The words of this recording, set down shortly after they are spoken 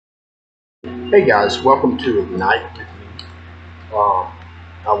Hey guys, welcome to Ignite with me. I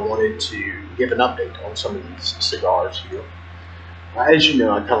wanted to give an update on some of these cigars here. As you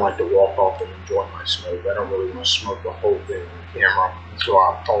know, I kind of like to walk off and enjoy my smoke. I don't really want to smoke the whole thing on camera, so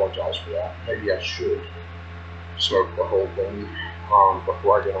I apologize for that. Maybe I should smoke the whole thing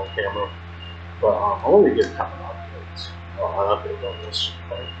before I get on camera. But I want to give kind of an update on this.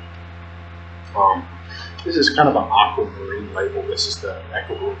 Okay? Um, this is kind of an aquamarine label. This is the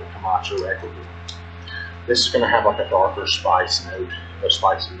Ecuador, the Camacho Ecuador. This is going to have like a darker spice note,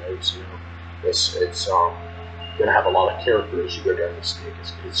 spicy notes. It's going to have a lot of character as you go down the stick.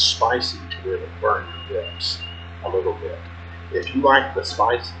 It's spicy to where it'll burn your lips a little bit. If you like the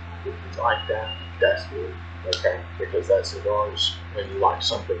spicy, if you like that, that's good. Okay, because that cigar is when you like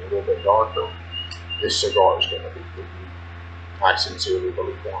something a little bit darker, this cigar is going to be for you. I sincerely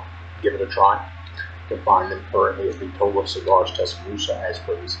believe that. Give it a try. You can find them currently at Vitola Cigars Tuscaloosa as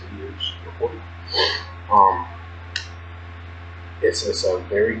per this video's recording. It's a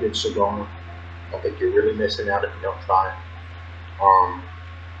very good cigar. I think you're really missing out if you don't try it.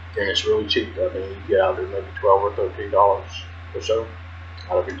 And it's really cheap. I mean, you get out there maybe $12 or $13 or so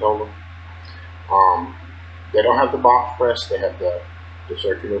out of Vitola. They don't have the box press. They have the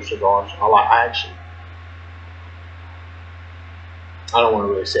circular cigars. I don't want to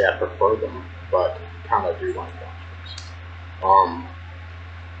really say I prefer them, but kind of do like box press.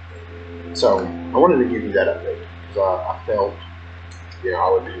 So I wanted to give you that update because I felt, I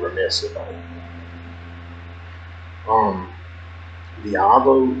would be remiss if I the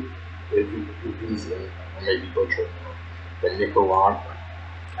Avo Uvezian, or maybe butchered, the Nicaraguan,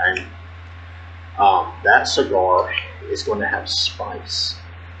 and that cigar is going to have spice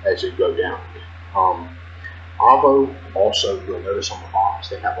as you go down. Avo also, you'll notice on the box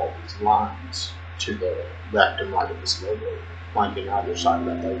they have all these lines to the left and right of this logo, flanking either side of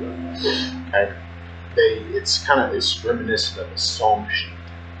that logo. Okay, it's reminiscent of a song sheet.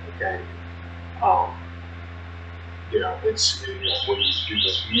 Okay, it's when you do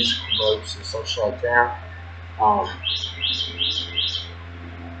the musical notes and such like that.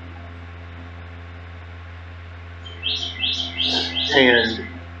 And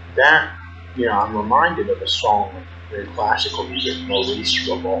that, I'm reminded of a song in classical music, Maurice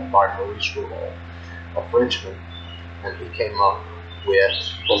Ravel, by Maurice Ravel, a Frenchman, and he came up with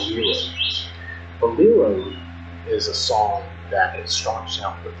Bolero. Bolero is a song that it starts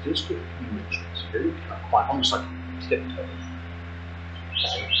out with just a few instruments, very quite almost like tiptoes.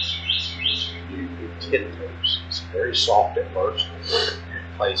 Okay? You tiptoes. It's very soft at first, and it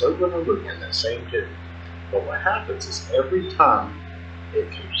plays over and over again that same tune. But what happens is every time it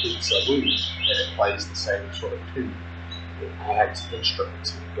completes a loop and it plays the same sort of tune, it adds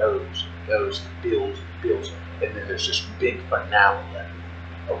instruments and goes and builds, and then there's this big finale.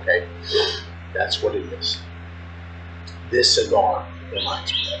 Okay, that's what it is. This cigar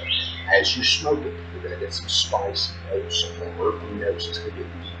reminds me of it. As you smoke it, you're going to get some spicy notes, some earthy notes. It's going to get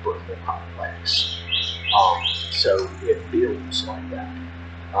deeper and more complex. So it builds like that.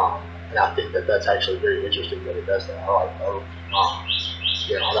 And I think that that's actually very interesting that it does that. I like both.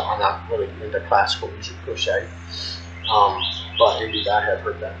 I'm not really into classical music per se, but indeed I have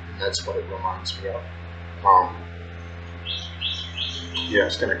heard that, and that's what it reminds me of.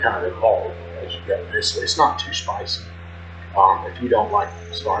 It's going to kind of evolve as you go. It's not too spicy. If you don't like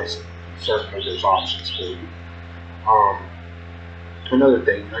spicy, certainly there's options for you. Another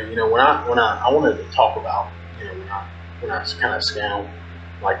thing, when I wanted to talk about, when I kind of scowl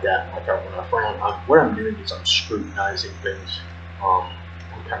like that, when I frown, what I'm doing is I'm scrutinizing things. I'm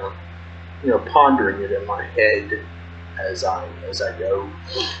kind of, pondering it in my head as I go,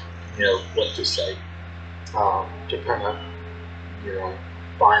 what to say, to kind of,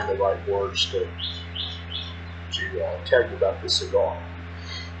 find the right words to tell you about this cigar.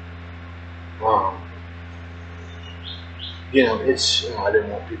 I didn't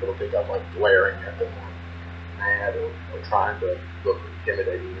want people to think I'm like glaring at them or mad or trying to look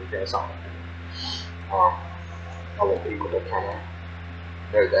intimidating or anything. It's not like that. I want people to kind of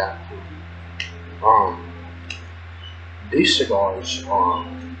know that. These cigars are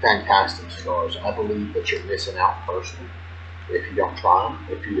fantastic cigars. I believe that you're missing out personally if you don't try them.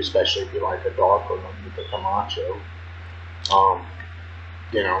 Especially if you like a darker one with the Camacho.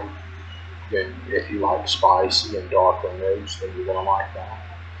 Then if you like spicy and darker notes, then you're gonna like that.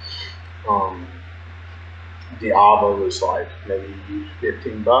 The Avo is like maybe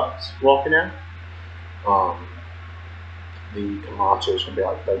 $15 walking in. The Camacho is gonna be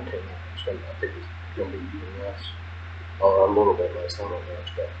like 13. I think it's gonna be even less, or a little bit less, not that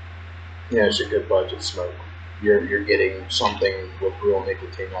much, but it's a good budget smoke. you're getting something with real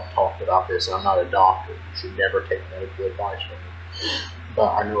nicotine. I've talked about this, and I'm not a doctor. You should never take medical advice from me.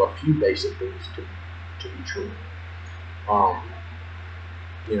 But I know a few basic things to be true. Um,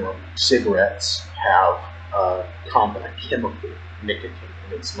 cigarettes have a chemical, nicotine,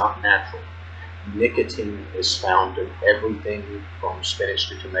 and it's not natural. Nicotine is found in everything from spinach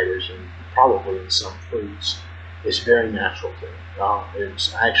to tomatoes and probably in some fruits. It's a very natural thing.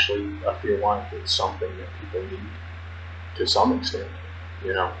 It's actually, I feel like it's something that people need to some extent,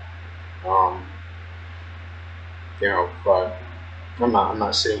 you know. Um, but I'm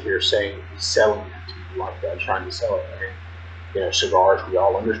not sitting here saying selling it to you like that, trying to sell it. I mean, cigars, we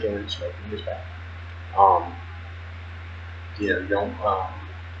all understand smoking is bad. Um, you don't,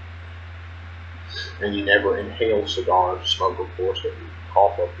 and you never inhale cigars, smoke, of course, that you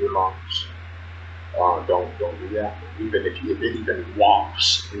cough up your lungs. Don't do that. Even if it even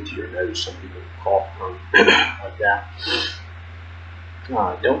wafts into your nose, some people cough from like that.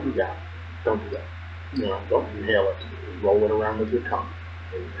 Don't do that. Don't do that. Don't inhale it. Roll it around with your tongue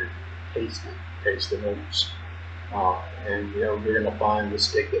and taste it. Taste the notes. And you're gonna find the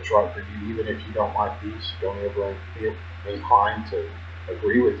stick that's right for you. Even if you don't like these, don't ever feel inclined to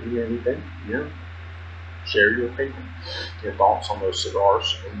agree with me or anything. Share your opinion, your thoughts on those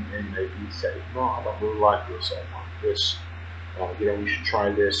cigars, and maybe say, no, I don't really like this. I like this. We should try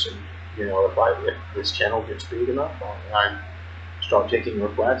this. And if this channel gets big enough, I start taking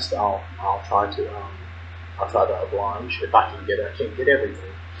requests, I'll try to oblige if I can get it. I can't get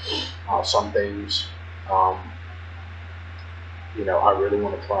everything. Some things, I really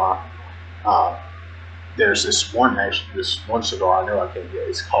want to try. There's this one cigar I know I can get.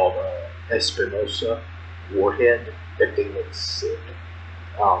 It's called Espinosa Warhead. That thing looks sick.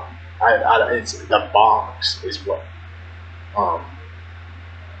 It's the box um,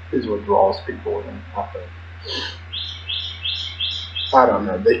 is what draws people in. I think. I don't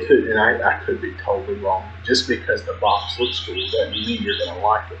know. They could, and I could be totally wrong. Just because the box looks cool doesn't mean you're going to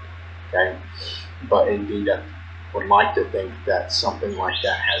like it. Okay, but indeed, I would like to think that something like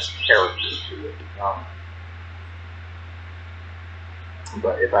that has character to it.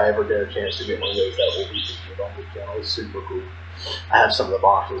 But if I ever get a chance to get one of those, that will be featured on the channel. It's super cool. I have some of the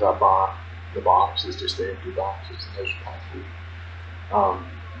boxes I buy. The box is just the empty boxes, and those are kind of cool.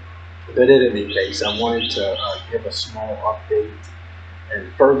 But in any case, I wanted to give a small update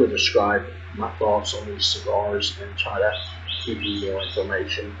and further describe my thoughts on these cigars and try to give you more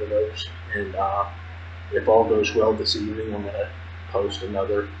information for those. And if all goes well this evening, I'm going to post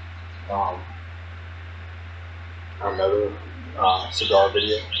another cigar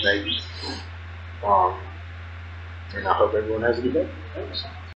video, maybe. And I hope everyone has a good day. Thanks.